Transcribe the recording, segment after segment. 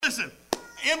Listen,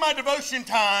 in my devotion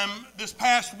time this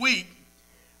past week,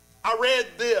 I read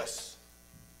this.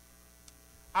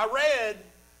 I read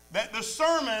that the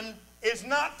sermon is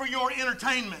not for your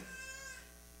entertainment.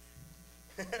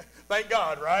 Thank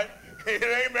God, right? It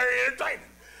ain't very entertaining.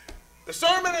 The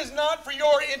sermon is not for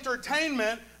your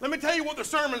entertainment. Let me tell you what the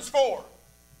sermon's for.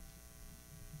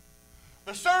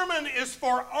 The sermon is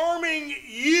for arming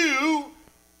you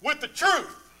with the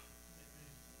truth.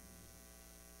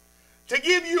 To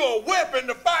give you a weapon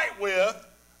to fight with,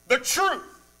 the truth.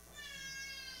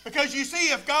 Because you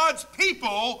see, if God's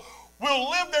people will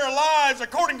live their lives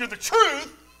according to the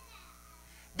truth,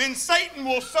 then Satan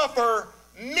will suffer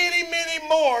many, many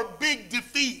more big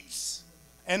defeats.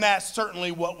 And that's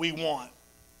certainly what we want.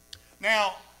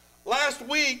 Now, last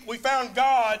week we found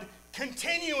God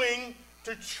continuing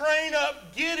to train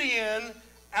up Gideon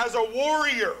as a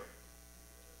warrior.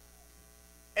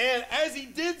 And as he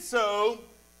did so,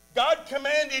 God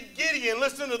commanded Gideon,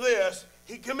 listen to this,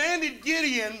 he commanded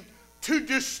Gideon to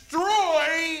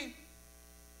destroy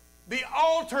the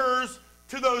altars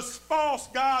to those false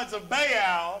gods of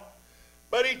Baal,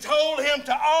 but he told him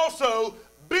to also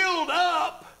build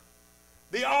up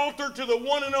the altar to the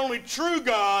one and only true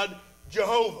God,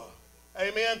 Jehovah.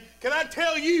 Amen. Can I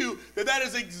tell you that that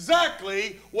is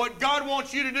exactly what God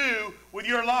wants you to do with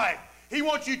your life? He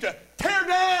wants you to tear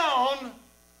down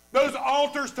those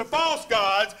altars to false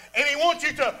gods, and he wants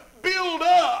you to build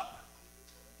up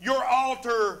your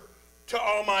altar to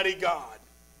Almighty God.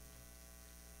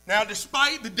 Now,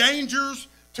 despite the dangers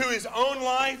to his own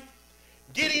life,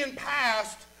 Gideon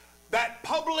passed that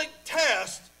public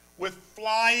test with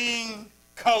flying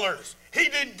colors. He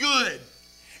did good.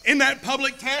 In that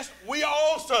public test, we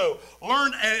also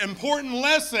learned an important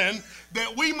lesson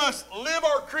that we must live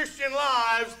our Christian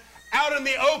lives out in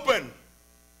the open.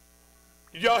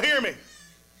 Did y'all hear me?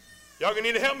 Y'all gonna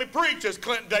need to help me preach, as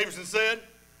Clinton Davidson said.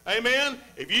 Amen?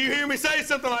 If you hear me say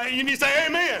something like that, you need to say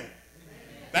amen. Amen.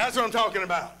 That's what I'm talking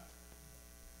about.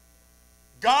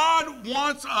 God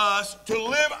wants us to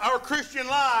live our Christian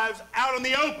lives out in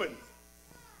the open.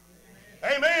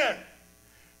 Amen.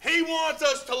 He wants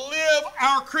us to live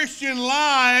our Christian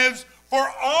lives for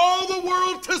all the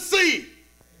world to see.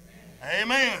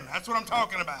 Amen. That's what I'm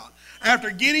talking about.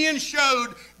 After Gideon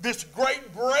showed this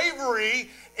great bravery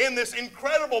in this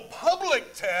incredible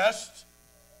public test,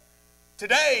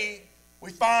 today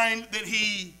we find that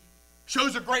he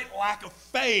shows a great lack of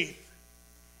faith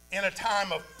in a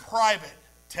time of private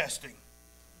testing.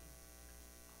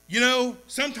 You know,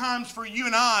 sometimes for you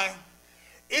and I,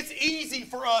 it's easy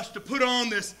for us to put on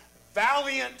this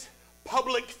valiant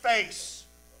public face.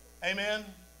 Amen?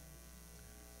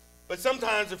 But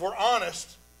sometimes, if we're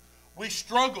honest, we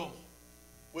struggle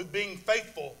with being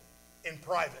faithful in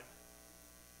private.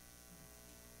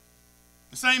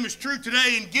 The same is true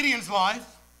today in Gideon's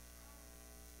life.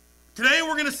 Today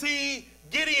we're going to see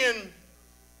Gideon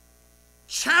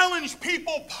challenge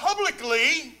people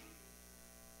publicly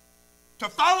to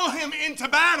follow him into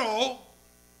battle,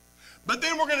 but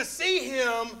then we're going to see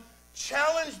him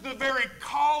challenge the very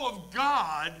call of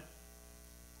God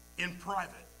in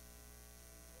private.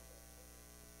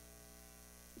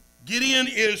 Gideon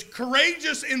is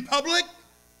courageous in public,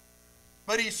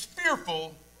 but he's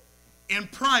fearful in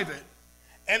private.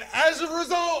 And as a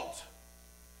result,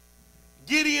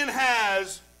 Gideon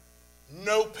has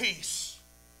no peace.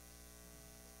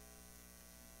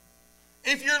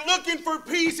 If you're looking for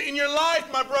peace in your life,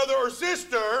 my brother or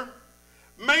sister,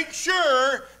 make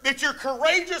sure that you're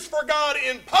courageous for God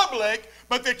in public,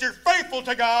 but that you're faithful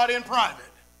to God in private.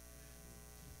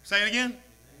 Say it again.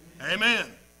 Amen.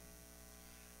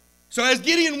 So as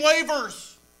Gideon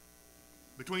wavers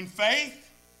between faith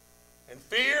and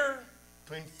fear,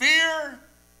 between fear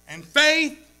and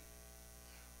faith,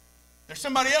 there's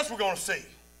somebody else we're going to see.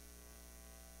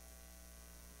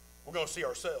 We're going to see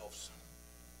ourselves.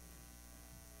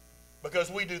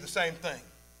 Because we do the same thing.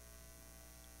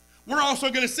 We're also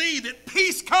going to see that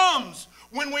peace comes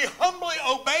when we humbly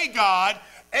obey God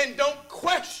and don't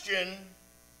question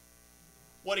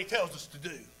what he tells us to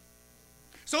do.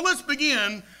 So let's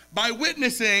begin by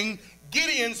witnessing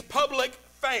Gideon's public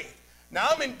faith. Now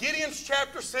I'm in Gideon's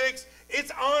chapter 6.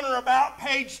 It's on or about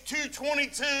page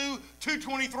 222,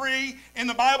 223 in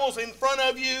the Bibles in front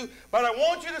of you. But I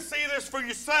want you to see this for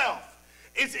yourself.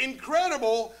 It's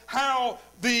incredible how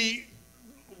the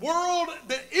world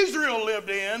that Israel lived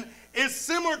in is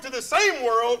similar to the same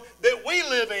world that we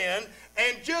live in.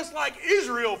 And just like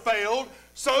Israel failed,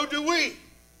 so do we.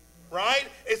 Right?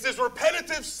 It's this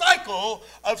repetitive cycle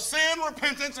of sin,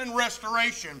 repentance, and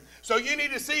restoration. So you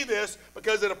need to see this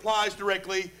because it applies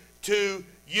directly to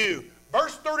you.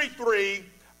 Verse 33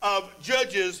 of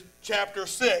Judges chapter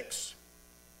 6.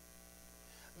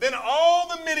 Then all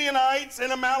the Midianites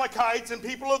and Amalekites and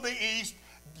people of the east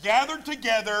gathered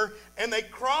together, and they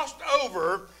crossed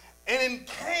over and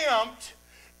encamped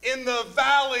in the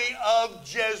valley of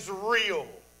Jezreel.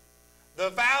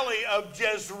 The valley of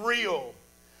Jezreel.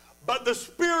 But the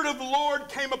Spirit of the Lord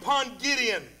came upon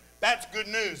Gideon. That's good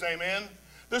news, amen.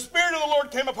 The Spirit of the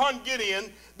Lord came upon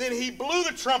Gideon. Then he blew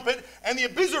the trumpet, and the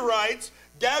Abiezrites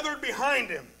gathered behind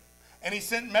him. And he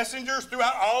sent messengers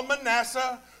throughout all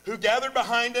Manasseh, who gathered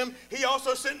behind him. He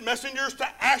also sent messengers to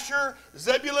Asher,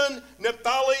 Zebulun,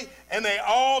 Naphtali, and they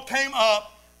all came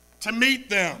up to meet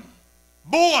them.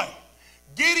 Boy,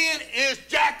 Gideon is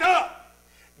jacked up.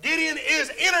 Gideon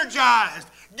is energized.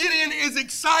 Gideon is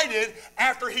excited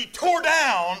after he tore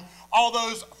down all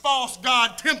those false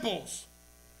god temples.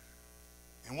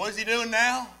 And what is he doing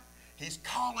now? He's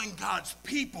calling God's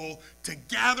people to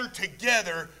gather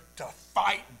together to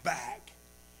fight back.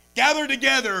 Gather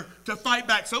together to fight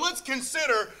back. So let's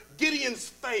consider Gideon's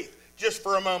faith just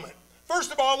for a moment.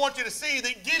 First of all, I want you to see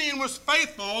that Gideon was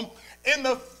faithful in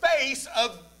the face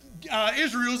of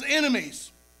Israel's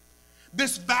enemies.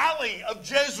 This valley of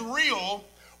Jezreel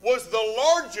was the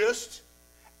largest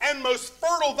and most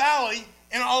fertile valley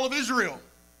in all of Israel.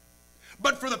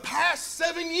 But for the past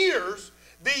 7 years,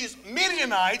 these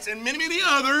Midianites and many, many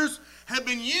others have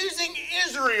been using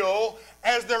Israel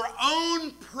as their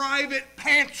own private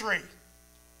pantry.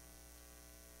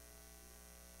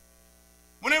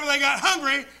 Whenever they got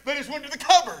hungry, they just went to the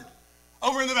cupboard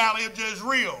over in the valley of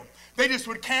Jezreel. They just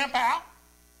would camp out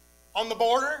on the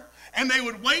border, and they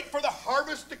would wait for the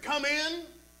harvest to come in,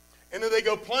 and then they'd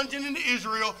go plunging into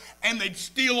Israel, and they'd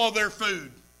steal all their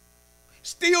food,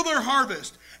 steal their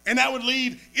harvest, and that would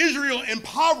leave Israel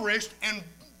impoverished and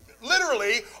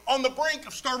literally on the brink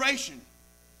of starvation.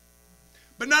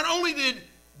 But not only did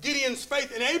Gideon's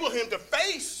faith enable him to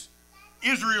face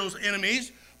Israel's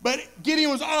enemies, but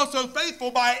Gideon was also faithful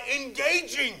by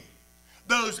engaging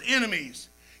those enemies.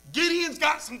 Gideon's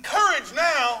got some courage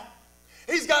now.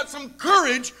 He's got some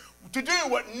courage to do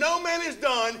what no man has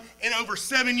done in over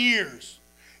 7 years.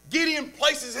 Gideon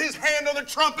places his hand on the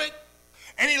trumpet,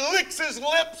 and he licks his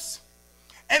lips,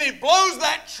 and he blows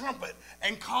that trumpet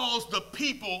and calls the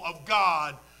people of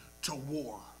God to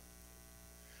war.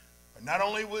 But not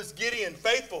only was Gideon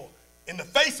faithful in the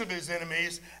face of his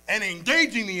enemies and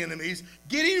engaging the enemies,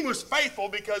 Gideon was faithful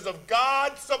because of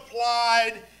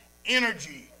God-supplied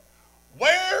energy.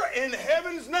 Where in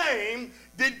heaven's name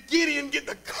did Gideon get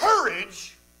the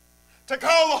courage to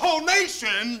call the whole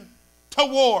nation to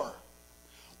war?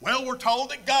 Well, we're told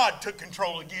that God took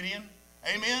control of Gideon.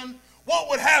 Amen. What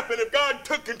would happen if God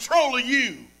took control of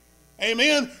you?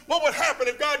 Amen. What would happen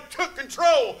if God took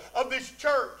control of this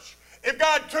church? If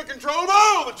God took control of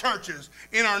all the churches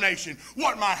in our nation,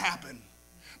 what might happen?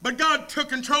 But God took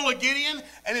control of Gideon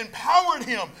and empowered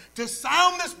him to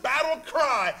sound this battle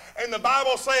cry. And the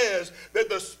Bible says that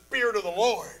the Spirit of the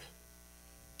Lord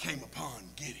came upon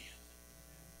Gideon.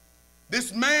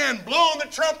 This man blowing the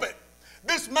trumpet,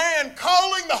 this man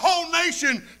calling the whole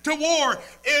nation to war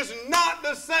is not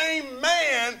the same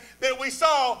man that we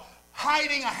saw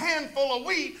hiding a handful of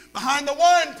wheat behind the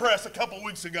wine press a couple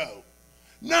weeks ago.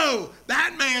 No,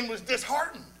 that man was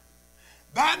disheartened.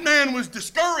 That man was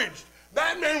discouraged.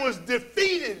 That man was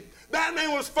defeated. That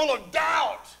man was full of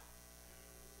doubt.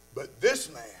 But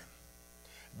this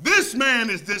man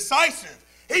is decisive.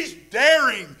 He's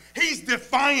daring. He's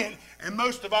defiant. And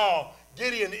most of all,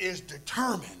 Gideon is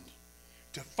determined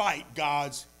to fight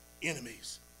God's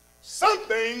enemies.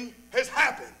 Something has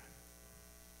happened.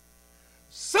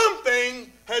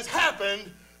 Something has happened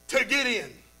to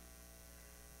Gideon.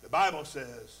 The Bible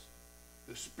says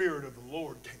the Spirit of the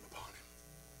Lord came upon him.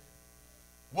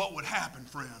 What would happen,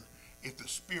 friend, if the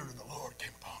Spirit of the Lord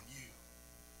came upon you?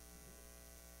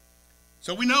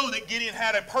 So we know that Gideon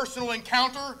had a personal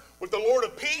encounter with the Lord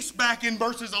of peace back in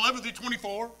verses 11 through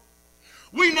 24.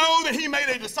 We know that he made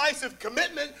a decisive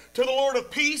commitment to the Lord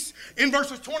of peace in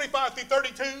verses 25 through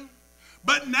 32.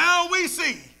 But now we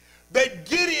see that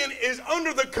Gideon is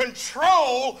under the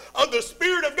control of the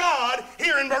Spirit of God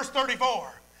here in verse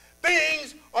 34.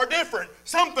 Things are different.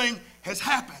 Something has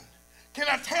happened. Can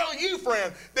I tell you,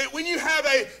 friend, that when you have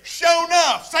a show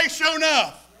enough, say show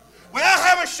enough. When I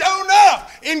have a show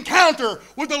enough encounter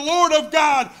with the Lord of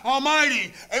God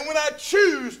Almighty, and when I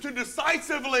choose to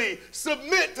decisively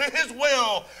submit to His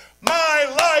will,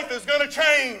 my life is going to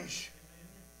change.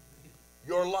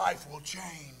 Your life will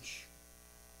change.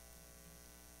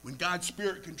 When God's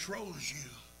Spirit controls you,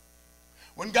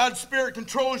 when God's Spirit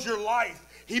controls your life,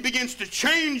 He begins to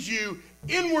change you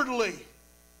inwardly.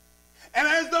 And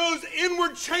as those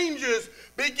inward changes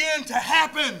begin to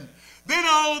happen, then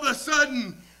all of a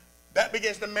sudden, that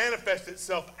begins to manifest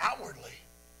itself outwardly.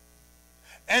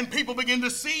 And people begin to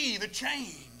see the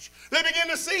change. They begin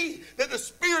to see that the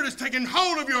Spirit is taking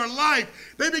hold of your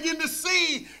life. They begin to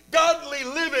see godly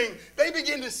living. They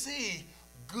begin to see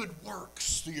good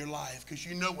works through your life. Because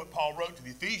you know what Paul wrote to the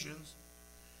Ephesians.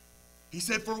 He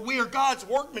said, for we are God's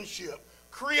workmanship,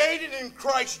 created in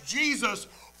Christ Jesus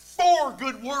for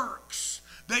good works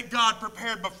that God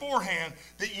prepared beforehand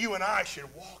that you and I should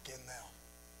walk in them.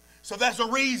 So that's a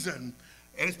reason,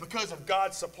 and it's because of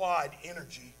God's supplied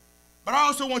energy. But I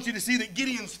also want you to see that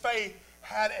Gideon's faith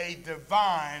had a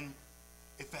divine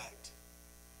effect.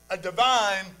 A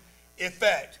divine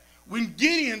effect. When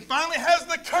Gideon finally has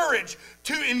the courage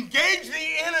to engage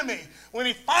the enemy, when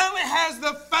he finally has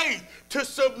the faith to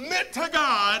submit to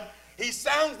God, he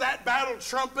sounds that battle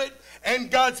trumpet,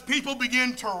 and God's people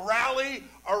begin to rally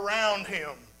around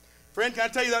him. Friend, can I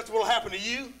tell you that's what will happen to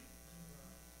you?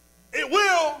 It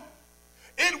will.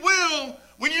 It will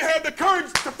when you have the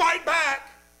courage to fight back.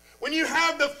 When you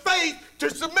have the faith to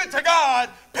submit to God,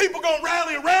 people are going to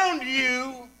rally around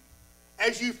you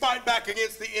as you fight back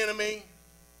against the enemy.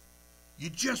 You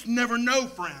just never know,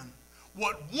 friend,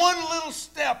 what one little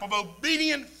step of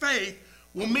obedient faith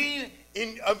will mean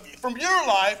from your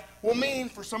life will mean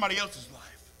for somebody else's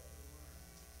life.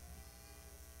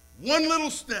 One little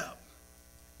step.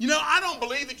 You know, I don't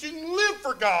believe that you can live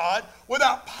for God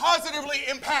without positively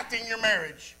impacting your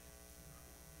marriage.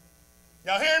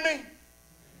 Y'all hearing me?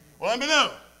 Well, let me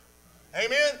know.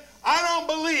 Amen? I don't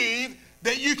believe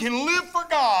that you can live for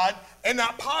God and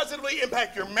not positively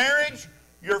impact your marriage,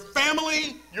 your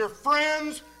family, your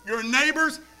friends, your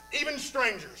neighbors, even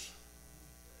strangers.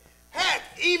 Heck,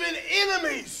 even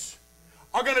enemies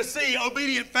are going to see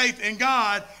obedient faith in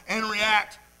God and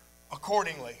react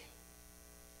accordingly.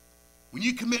 When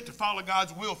you commit to follow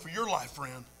God's will for your life,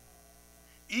 friend,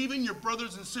 even your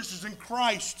brothers and sisters in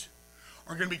Christ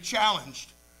are going to be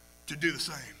challenged to do the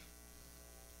same.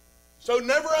 So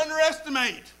never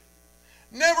underestimate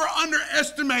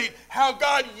how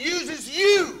God uses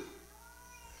you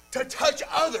to touch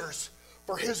others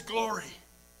for His glory.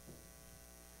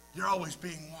 You're always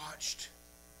being watched.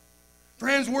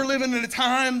 Friends, we're living in a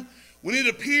time when it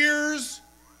appears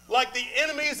like the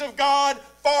enemies of God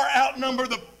far outnumber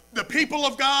the people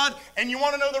of God. And you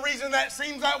want to know the reason that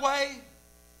seems that way?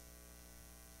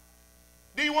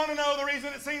 Do you want to know the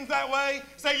reason it seems that way?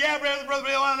 Say, yeah, Brother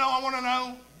Bill, I want to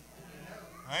know.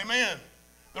 Amen.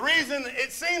 The reason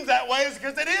it seems that way is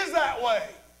because it is that way.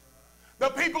 The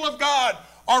people of God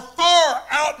are far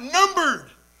outnumbered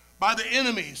by the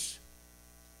enemies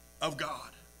of God.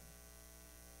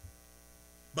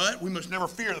 But we must never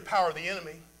fear the power of the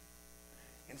enemy.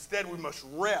 Instead, we must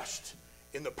rest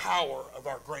in the power of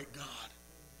our great God.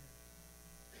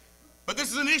 But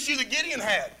this is an issue that Gideon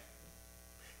had.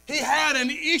 He had an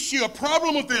issue, a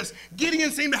problem with this.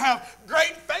 Gideon seemed to have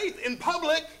great faith in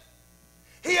public.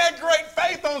 He had great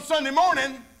faith on Sunday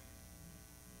morning.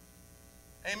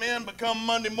 Amen. But come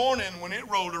Monday morning, when it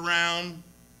rolled around,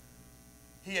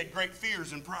 he had great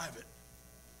fears in private.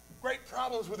 Great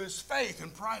problems with his faith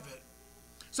in private.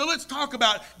 So let's talk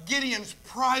about Gideon's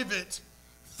private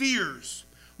fears.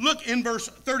 Look in verse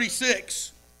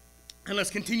 36, and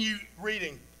let's continue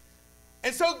reading.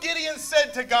 And so Gideon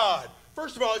said to God,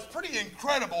 first of all, it's pretty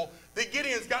incredible that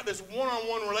Gideon's got this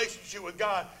one-on-one relationship with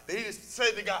God that he just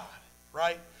said to God,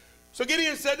 right? So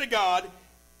Gideon said to God,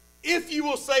 if you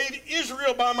will save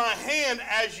Israel by my hand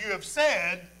as you have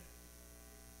said,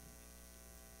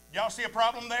 y'all see a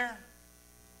problem there?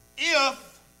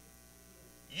 If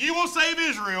you will save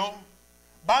Israel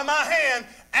by my hand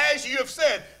as you have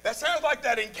said. That sounds like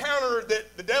that encounter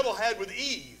that the devil had with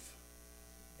Eve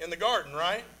in the garden,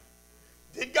 right?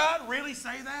 Did God really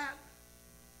say that?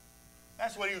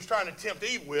 That's what he was trying to tempt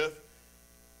Eve with.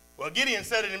 Well, Gideon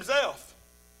said it himself.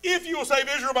 If you will save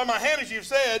Israel by my hand, as you've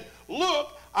said,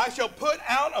 look, I shall put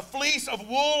out a fleece of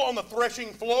wool on the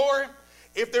threshing floor.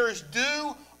 If there is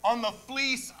dew on the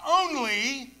fleece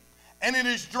only, and it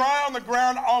is dry on the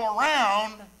ground all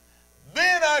around,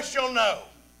 then I shall know.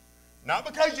 Not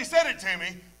because you said it to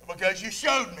me, but because you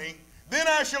showed me. Then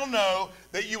I shall know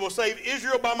that you will save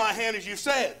Israel by my hand, as you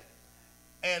said.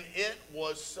 And it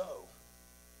was so.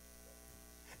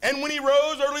 And when he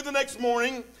rose early the next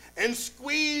morning and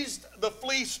squeezed the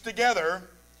fleece together,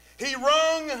 he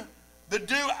wrung the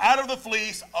dew out of the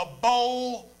fleece, a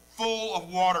bowl full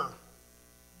of water.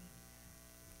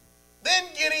 Then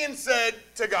Gideon said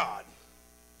to God,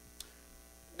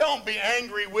 don't be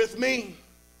angry with me,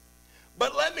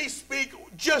 but let me speak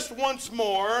just once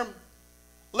more.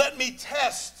 Let me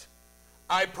test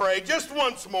I pray, just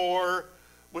once more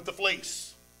with the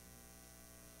fleece.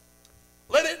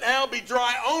 Let it now be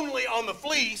dry only on the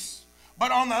fleece,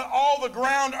 but on all the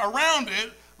ground around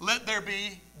it, let there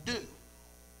be dew.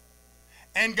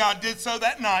 And God did so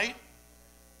that night,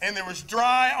 and there was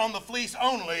dry on the fleece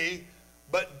only,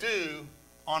 but dew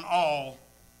on all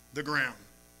the ground.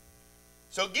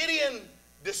 So Gideon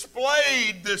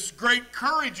displayed this great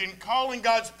courage in calling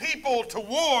God's people to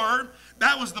war.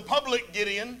 That was the public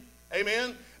Gideon.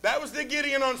 Amen. That was the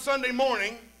Gideon on Sunday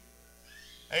morning.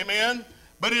 Amen.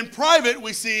 But in private,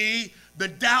 we see the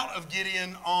doubt of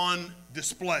Gideon on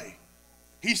display.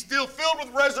 He's still filled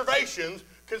with reservations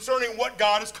concerning what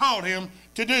God has called him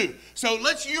to do. So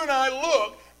let's you and I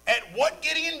look at what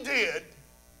Gideon did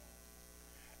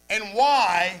and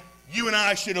why you and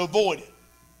I should avoid it.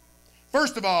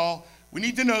 First of all, we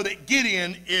need to know that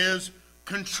Gideon is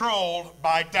controlled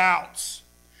by doubts.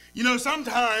 You know,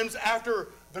 sometimes after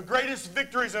the greatest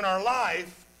victories in our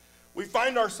life, we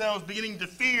find ourselves beginning to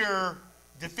fear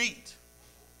defeat.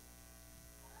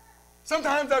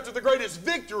 Sometimes after the greatest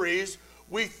victories,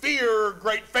 we fear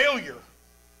great failure.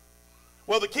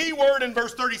 Well, the key word in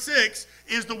verse 36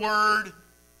 is the word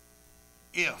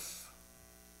if.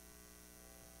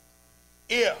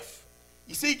 If.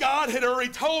 You see, God had already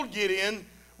told Gideon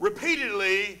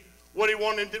repeatedly what he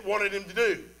wanted him to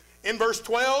do. In verse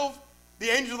 12, the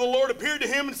angel of the Lord appeared to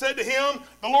him and said to him,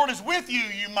 "The Lord is with you,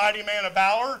 you mighty man of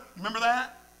valor." Remember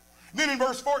that? Then in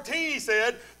verse 14 he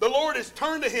said, "The Lord has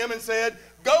turned to him and said,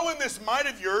 go in this might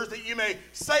of yours that you may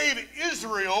save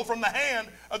Israel from the hand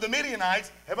of the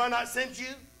Midianites. Have I not sent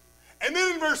you?" And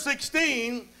then in verse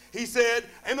 16 he said,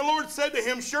 "And the Lord said to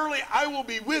him, surely I will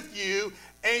be with you,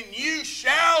 and you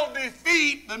shall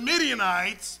defeat the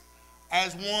Midianites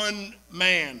as one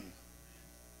man."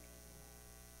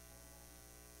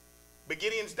 But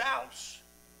Gideon's doubts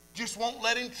just won't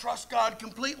let him trust God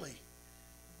completely.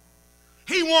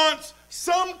 He wants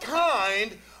some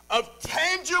kind of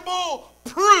tangible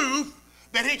proof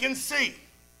that he can see.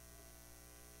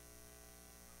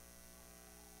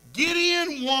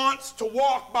 Gideon wants to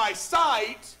walk by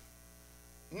sight,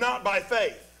 not by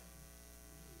faith.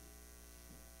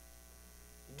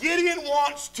 Gideon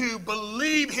wants to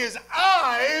believe his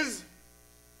eyes,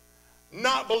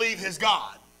 not believe his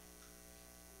God.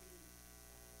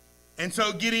 And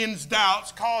so Gideon's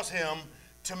doubts cause him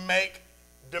to make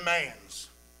demands.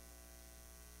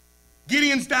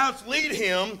 Gideon's doubts lead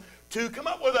him to come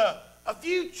up with a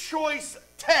few choice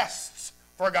tests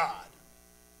for God.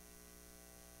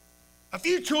 A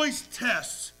few choice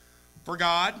tests for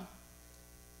God.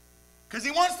 Because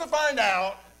he wants to find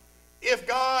out if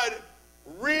God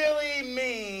really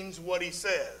means what he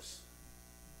says.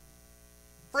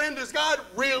 Friend, does God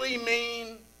really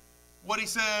mean what he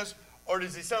says? Or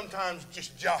does he sometimes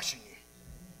just joshing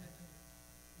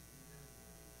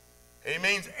you? He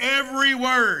means every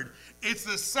word. It's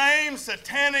the same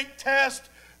satanic test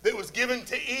that was given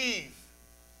to Eve.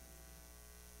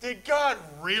 Did God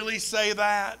really say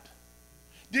that?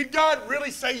 Did God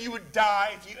really say you would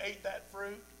die if you ate that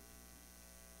fruit?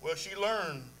 Well, she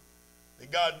learned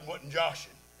that God wasn't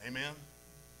joshing. Amen?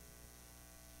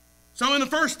 So in the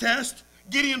first test,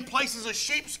 Gideon places a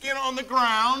sheepskin on the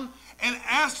ground and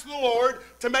asks the Lord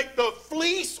to make the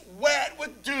fleece wet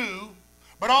with dew,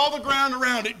 but all the ground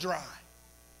around it dry.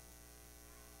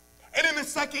 And in the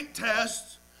second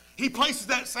test, he places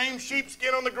that same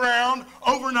sheepskin on the ground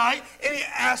overnight, and he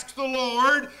asks the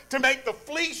Lord to make the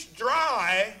fleece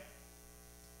dry,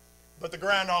 but the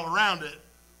ground all around it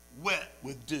wet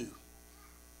with dew.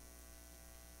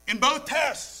 In both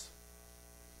tests,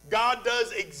 God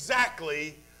does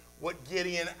exactly what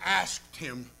Gideon asked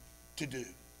him to do.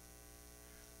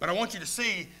 But I want you to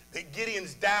see that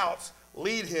Gideon's doubts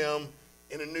lead him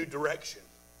in a new direction.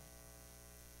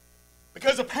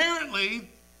 Because apparently,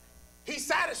 he's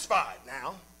satisfied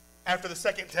now after the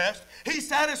second test. He's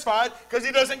satisfied because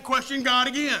he doesn't question God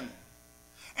again.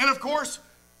 And of course,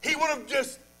 he would have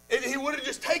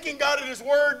just taken God at his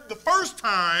word the first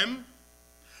time,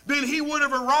 then he would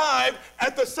have arrived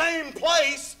at the same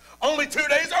place only 2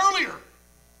 days earlier.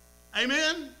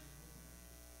 Amen?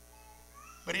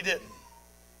 But he didn't.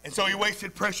 And so he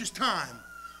wasted precious time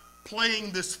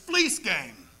playing this fleece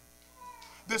game.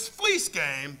 This fleece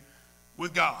game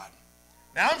with God.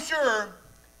 Now I'm sure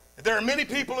that there are many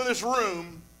people in this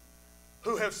room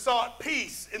who have sought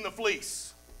peace in the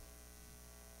fleece.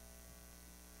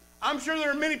 I'm sure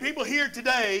there are many people here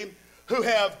today who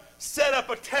have set up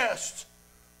a test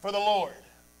for the Lord.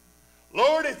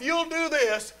 Lord, if you'll do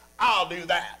this, I'll do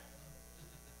that.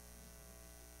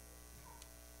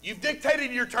 You've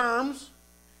dictated your terms,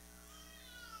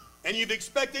 and you've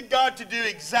expected God to do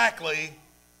exactly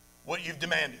what you've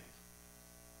demanded.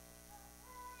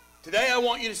 Today I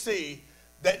want you to see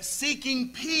that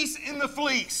seeking peace in the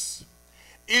fleece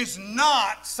is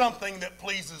not something that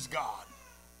pleases God.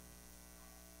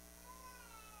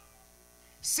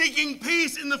 Seeking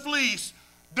peace in the fleece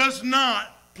does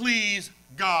not please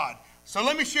God. So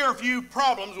let me share a few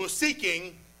problems with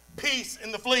seeking peace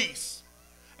in the fleece.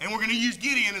 And we're going to use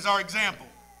Gideon as our example.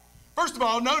 First of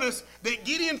all, notice that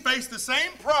Gideon faced the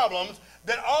same problems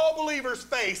that all believers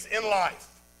face in life.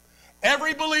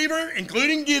 Every believer,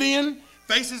 including Gideon,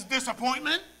 faces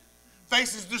disappointment,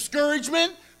 faces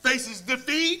discouragement, faces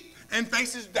defeat, and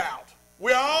faces doubt.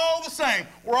 We're all the same.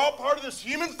 We're all part of this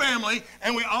human family,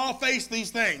 and we all face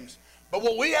these things. But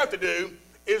what we have to do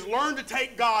is learn to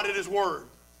take God at His word.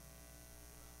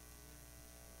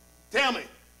 Tell me.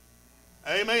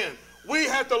 Amen. We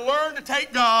have to learn to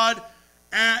take God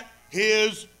at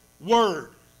His word.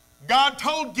 God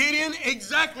told Gideon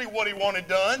exactly what he wanted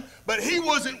done, but he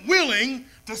wasn't willing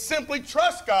to simply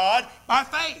trust God by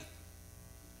faith.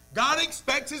 God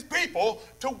expects His people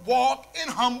to walk in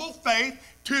humble faith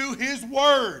to His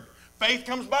word. Faith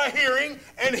comes by hearing,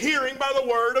 and hearing by the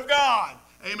word of God.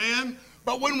 Amen?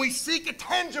 But when we seek a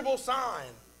tangible sign,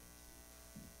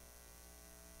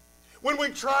 when we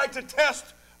try to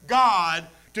test God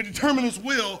to determine His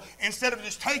will instead of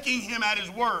just taking Him at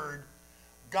His word,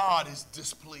 God is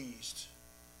displeased.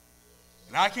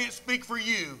 And I can't speak for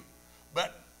you,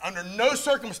 but under no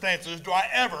circumstances do I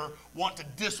ever want to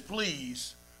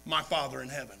displease my Father in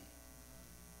heaven.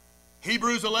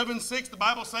 Hebrews 11:6, the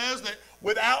Bible says that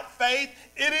without faith,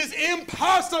 it is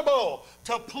impossible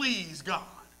to please God.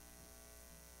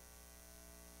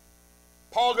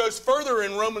 Paul goes further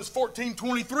in Romans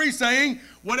 14:23 saying,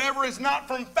 whatever is not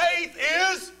from faith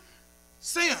is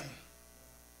sin.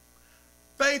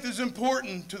 Faith is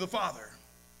important to the Father.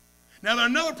 Now,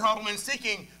 another problem in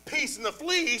seeking peace in the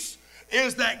fleece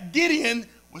is that Gideon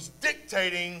was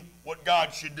dictating what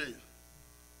God should do,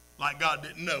 like God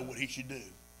didn't know what He should do.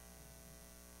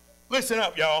 Listen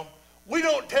up, y'all. We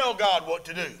don't tell God what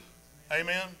to do.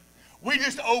 Amen? We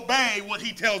just obey what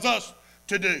He tells us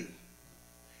to do.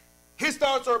 His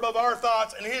thoughts are above our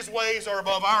thoughts, and His ways are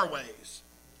above our ways.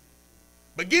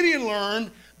 But Gideon learned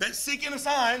that seeking a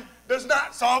sign does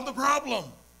not solve the problem.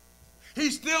 He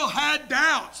still had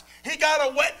doubts. He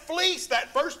got a wet fleece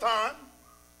that first time,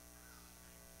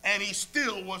 and he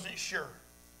still wasn't sure.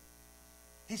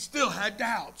 He still had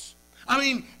doubts. I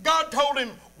mean, God told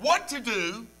him what to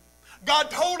do.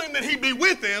 God told him that He'd be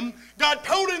with him. God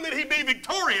told him that he'd be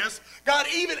victorious. God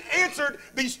even answered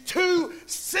these two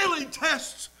silly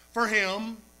tests for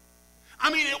him.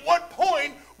 I mean, at what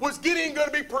point was Gideon going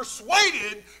to be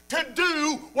persuaded to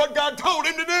do what God told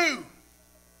him to do?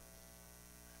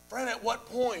 Friend, at what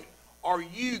point are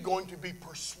you going to be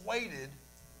persuaded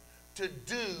to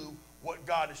do what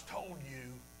God has told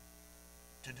you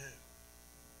to do?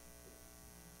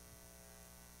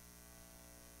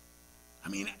 I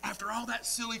mean, after all that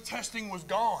silly testing was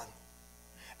gone,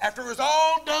 after it was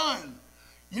all done,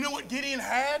 you know what Gideon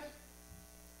had?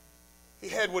 He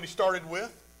had what he started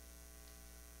with,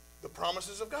 the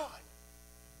promises of God.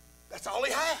 That's all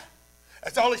he had.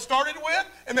 That's all he started with,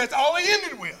 and that's all he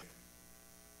ended with,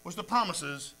 was the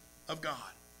promises of God.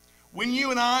 When you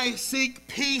and I seek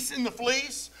peace in the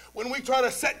fleece, when we try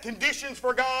to set conditions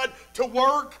for God to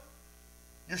work,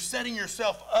 you're setting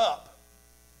yourself up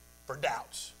for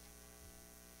doubts.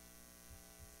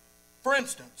 For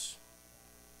instance,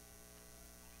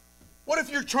 what if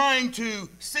you're trying to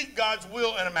seek God's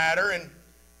will in a matter and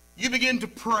you begin to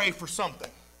pray for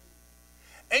something?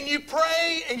 And you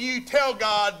pray and you tell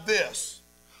God this: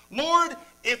 Lord,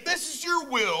 if this is your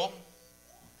will,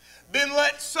 then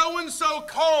let so-and-so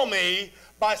call me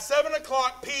by 7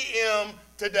 o'clock p.m.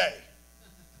 today.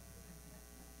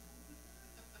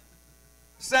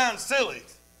 Sounds silly,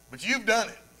 but you've done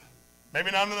it. Maybe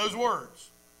not in those words.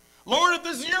 Lord, if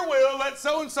this is your will, let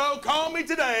so-and-so call me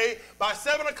today by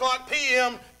 7 o'clock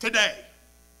p.m. today.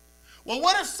 Well,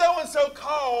 what if so-and-so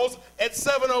calls at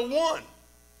 7:01?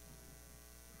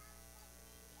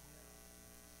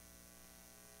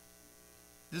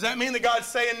 Does that mean that God's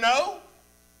saying no?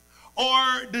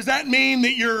 Or does that mean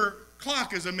that your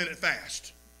clock is a minute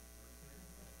fast?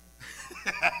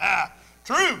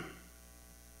 True.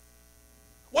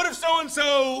 What if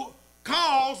so-and-so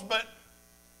calls, but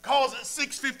calls at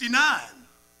 6:59?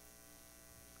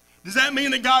 Does that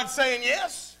mean that God's saying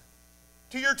yes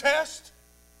to your test?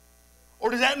 Or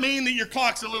does that mean that your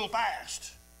clock's a little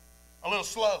fast, a little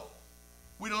slow?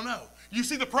 We don't know. You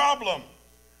see the problem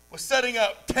with setting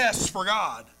up tests for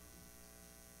God.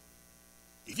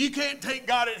 If you can't take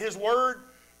God at His word,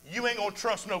 you ain't going to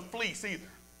trust no fleece either.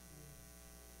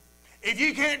 If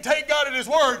you can't take God at his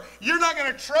word, you're not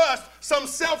going to trust some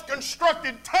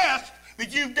self-constructed test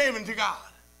that you've given to God.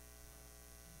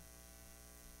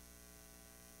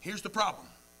 Here's the problem.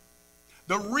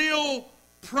 The real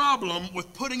problem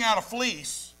with putting out a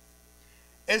fleece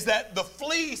is that the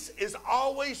fleece is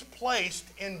always placed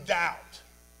in doubt.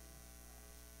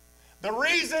 The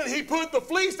reason he put the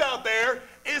fleece out there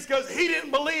is because he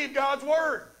didn't believe God's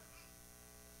word.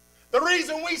 The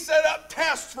reason we set up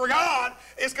tests for God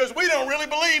is because we don't really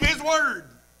believe his word.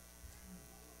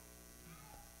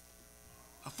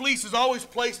 A fleece is always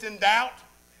placed in doubt,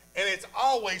 and it's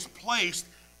always placed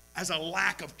as a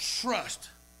lack of trust,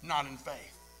 not in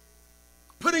faith.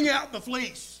 Putting out the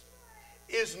fleece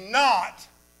is not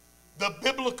the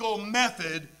biblical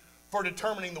method for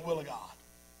determining the will of God.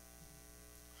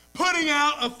 Putting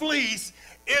out a fleece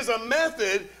is a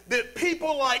method that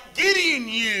people like Gideon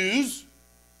use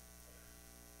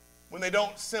when they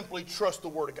don't simply trust the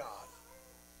word of God.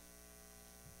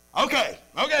 Okay,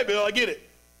 Bill, I get it.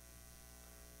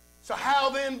 So how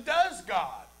then does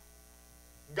God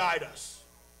guide us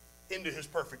into his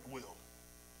perfect will?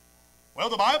 Well,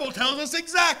 the Bible tells us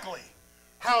exactly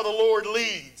how the Lord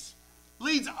leads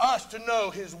us to know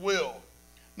his will.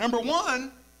 Number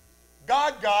one,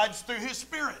 God guides through his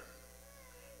Spirit.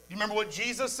 You remember what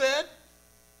Jesus said?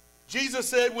 Jesus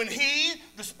said, when he,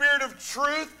 the Spirit of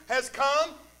truth, has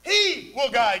come, he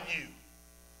will guide you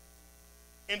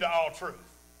into all truth.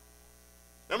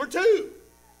 Number two,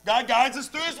 God guides us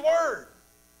through his word.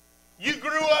 You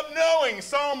grew up knowing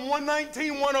Psalm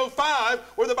 119, 105,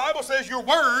 where the Bible says your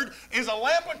word is a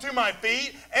lamp unto my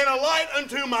feet and a light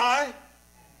unto my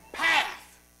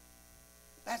path.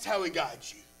 That's how he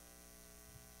guides you.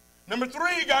 Number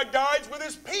three, God guides with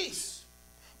his peace.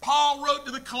 Paul wrote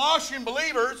to the Colossian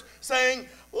believers saying,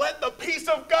 let the peace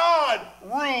of God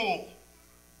rule.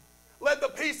 Let the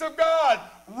peace of God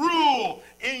rule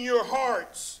in your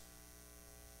hearts,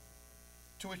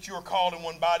 to which you are called in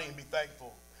one body, and be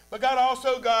thankful. But God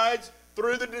also guides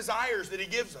through the desires that he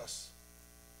gives us.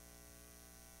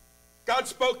 God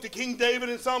spoke to King David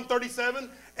in Psalm 37,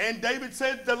 and David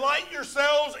said, delight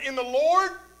yourselves in the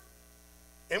Lord,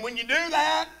 and when you do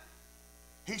that,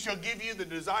 he shall give you the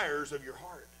desires of your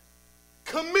heart.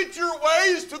 Commit your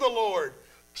ways to the Lord.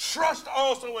 Trust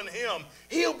also in him.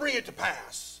 He'll bring it to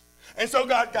pass. And so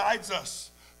God guides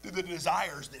us through the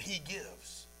desires that he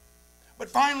gives. But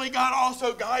finally, God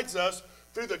also guides us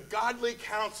through the godly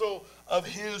counsel of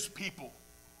his people.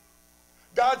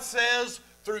 God says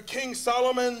through King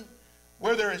Solomon,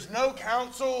 where there is no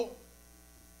counsel,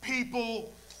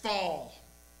 people fall.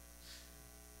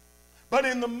 But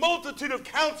in the multitude of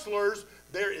counselors,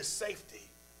 there is safety.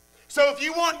 So if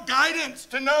you want guidance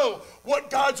to know what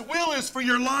God's will is for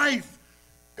your life,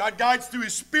 God guides through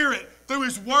his Spirit, through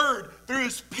his word, through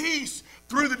his peace,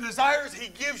 through the desires he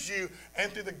gives you,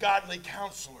 and through the godly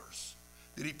counselors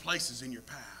that he places in your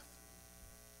path.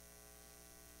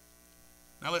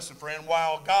 Now listen, friend,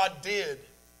 while God did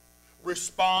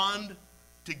respond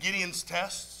to Gideon's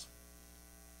tests,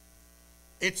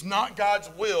 it's not God's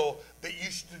will that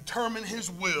you should determine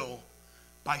his will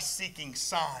by seeking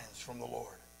signs from the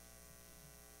Lord.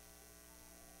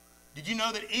 Did you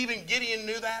know that even Gideon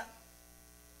knew that?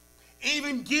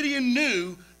 Even Gideon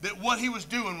knew that what he was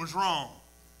doing was wrong.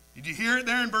 Did you hear it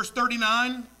there in verse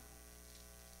 39?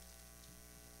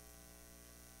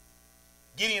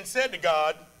 Gideon said to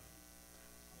God,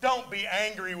 don't be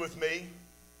angry with me.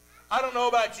 I don't know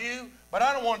about you, but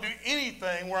I don't want to do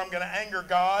anything where I'm going to anger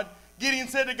God. Gideon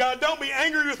said to God, don't be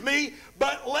angry with me,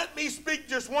 but let me speak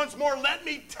just once more. Let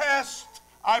me test,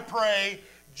 I pray,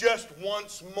 just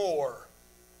once more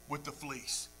with the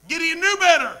fleece. Gideon knew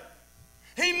better.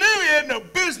 He knew he had no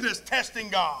business testing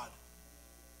God.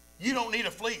 You don't need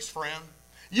a fleece, friend.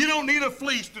 You don't need a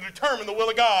fleece to determine the will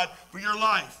of God for your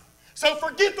life. So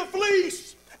forget the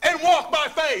fleece and walk by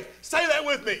faith. Say that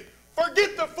with me.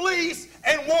 Forget the fleece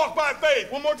and walk by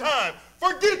faith. One more time.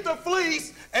 Forget the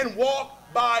fleece and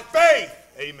walk by faith.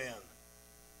 Amen.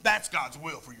 That's God's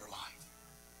will for your life.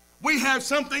 We have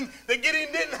something that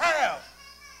Gideon didn't have.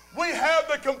 We have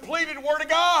the completed Word of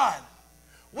God.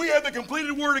 We have the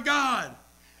completed Word of God.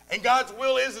 And God's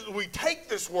will is that we take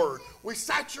this Word, we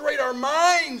saturate our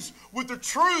minds with the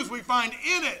truths we find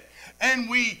in it, and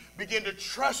we begin to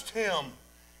trust him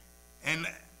and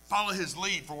follow his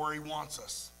lead for where he wants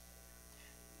us.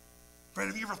 Friend,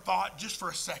 have you ever thought, just for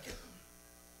a second,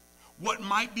 what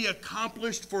might be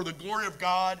accomplished for the glory of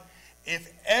God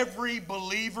if every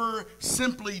believer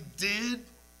simply did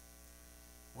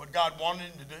what God wanted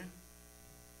him to do?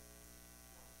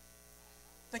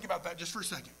 Think about that just for a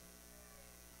second.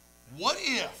 What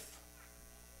if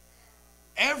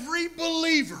every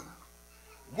believer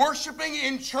worshiping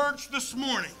in church this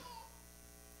morning,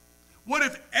 what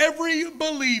if every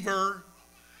believer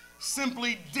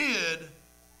simply did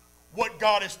what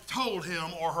God has told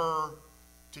him or her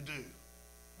to do?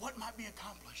 What might be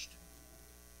accomplished?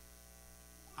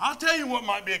 I'll tell you what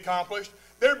might be accomplished.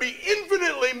 There'd be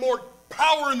infinitely more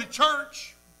power in the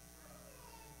church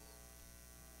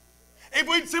if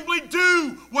we'd simply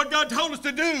do what God told us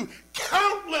to do.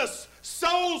 Countless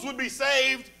souls would be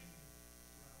saved.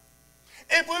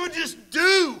 If we would just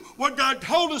do what God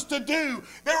told us to do,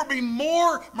 there would be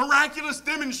more miraculous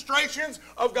demonstrations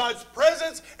of God's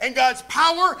presence and God's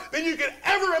power than you could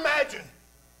ever imagine.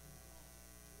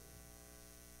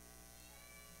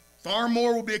 Far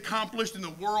more will be accomplished than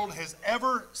the world has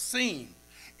ever seen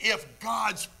if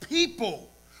God's people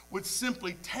would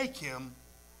simply take him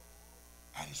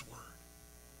at his word.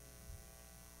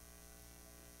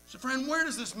 So friend, where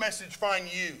does this message find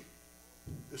you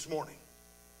this morning?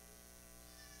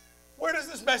 Where does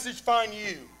this message find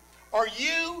you? Are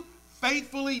you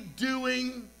faithfully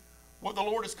doing what the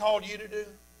Lord has called you to do?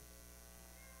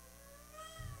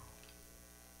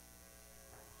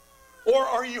 Or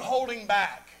are you holding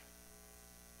back?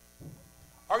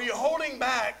 Are you holding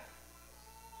back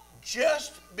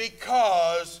just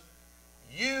because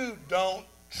you don't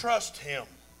trust him?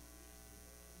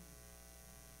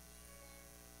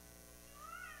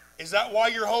 Is that why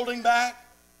you're holding back?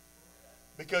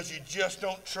 Because you just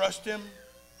don't trust him?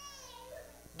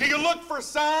 Do you look for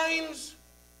signs?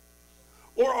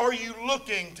 Or are you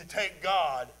looking to take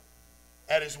God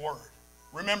at his word?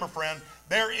 Remember, friend,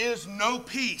 there is no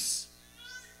peace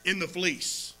in the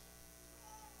fleece.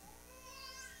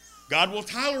 God will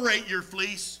tolerate your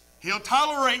fleece. He'll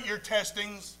tolerate your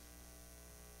testings.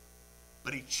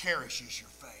 But he cherishes your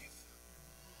faith.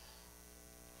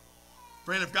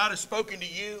 Friend, if God has spoken to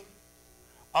you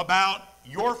about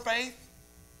your faith,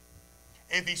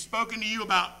 if he's spoken to you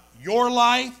about your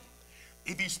life,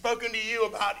 if he's spoken to you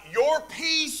about your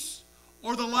peace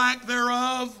or the lack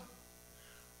thereof,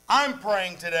 I'm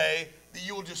praying today that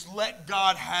you will just let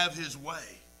God have his way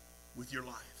with your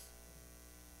life.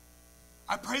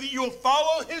 I pray that you'll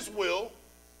follow his will,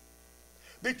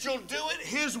 that you'll do it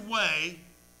his way,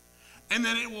 and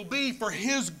that it will be for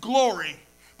his glory.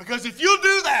 Because if you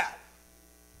do that,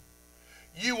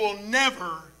 you will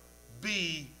never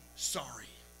be sorry.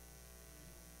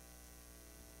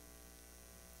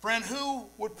 Friend, who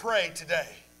would pray today?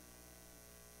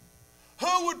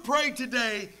 Who would pray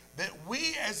today that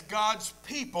we as God's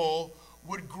people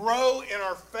would grow in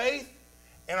our faith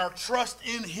and our trust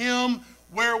in him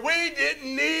where we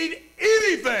didn't need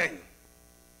anything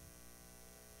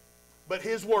but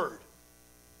his word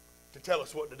to tell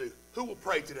us what to do? Who will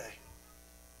pray today?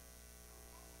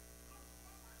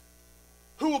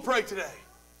 Who will pray today?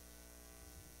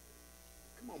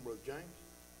 Come on, Brother James.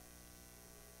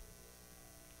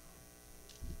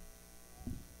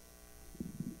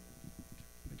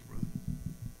 Thank you, brother.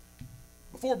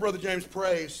 Before Brother James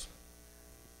prays,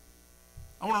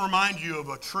 I want to remind you of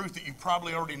a truth that you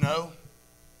probably already know.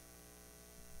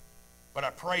 But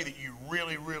I pray that you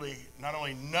really, really not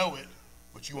only know it,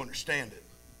 but you understand it.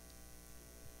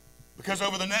 Because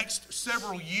over the next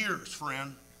several years,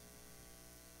 friend,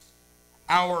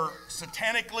 our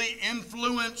satanically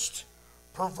influenced,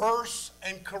 perverse,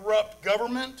 and corrupt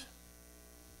government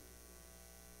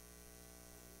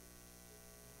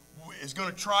is going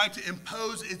to try to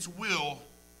impose its will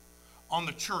on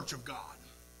the church of God.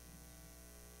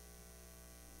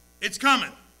 It's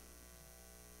coming.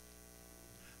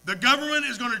 The government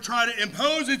is going to try to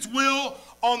impose its will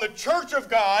on the church of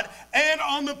God and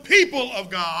on the people of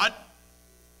God.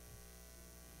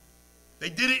 They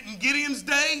did it in Gideon's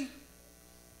day,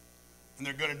 and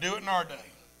they're going to do it in our day.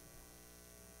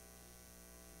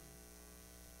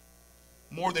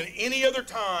 More than any other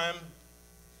time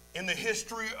in the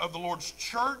history of the Lord's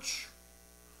church,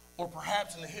 or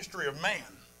perhaps in the history of man,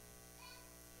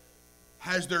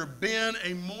 has there been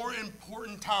a more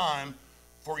important time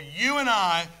for you and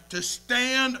I to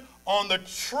stand on the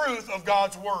truth of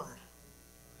God's word?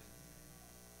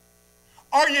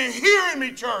 Are you hearing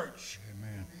me, church?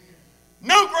 Amen.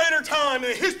 No greater time in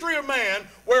the history of man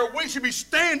where we should be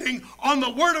standing on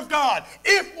the word of God.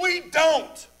 If we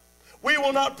don't, we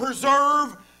will not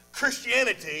preserve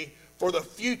Christianity for the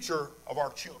future of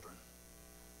our children.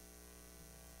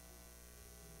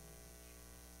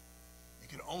 You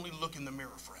can only look in the mirror,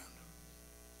 friend.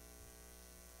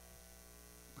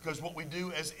 Because what we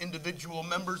do as individual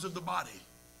members of the body,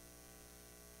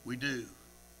 we do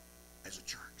as a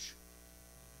church.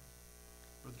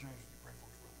 Brother James, you pray for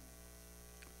us,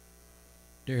 brother.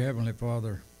 Dear Heavenly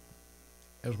Father,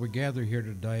 as we gather here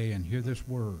today and hear this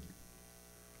word,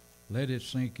 Let it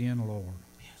sink in, Lord.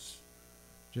 Yes.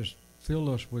 Just fill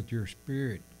us with your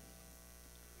Spirit.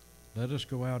 Let us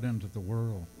go out into the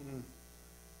world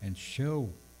and show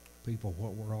people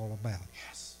what we're all about.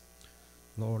 Yes.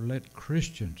 Lord, let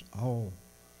Christians all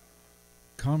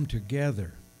come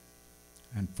together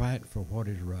and fight for what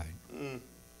is right.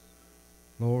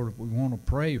 Lord, we want to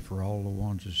pray for all the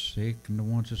ones that's sick and the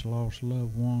ones that's lost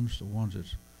loved ones, the ones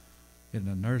that's in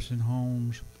the nursing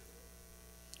homes.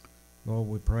 Lord,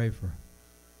 we pray for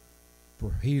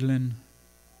healing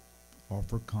or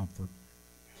for comfort.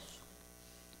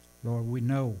 Lord, we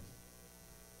know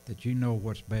that you know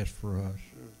what's best for us.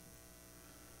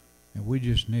 And we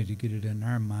just need to get it in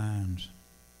our minds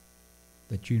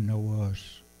that you know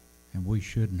us and we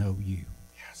should know you.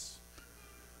 Yes.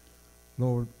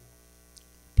 Lord,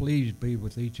 please be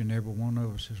with each and every one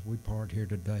of us as we part here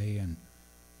today, and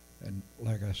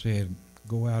like I said,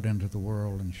 go out into the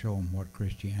world and show them what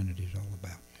Christianity is all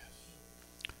about.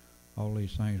 Yes. All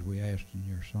these things we ask in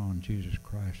your Son, Jesus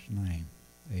Christ's name.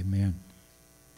 Amen.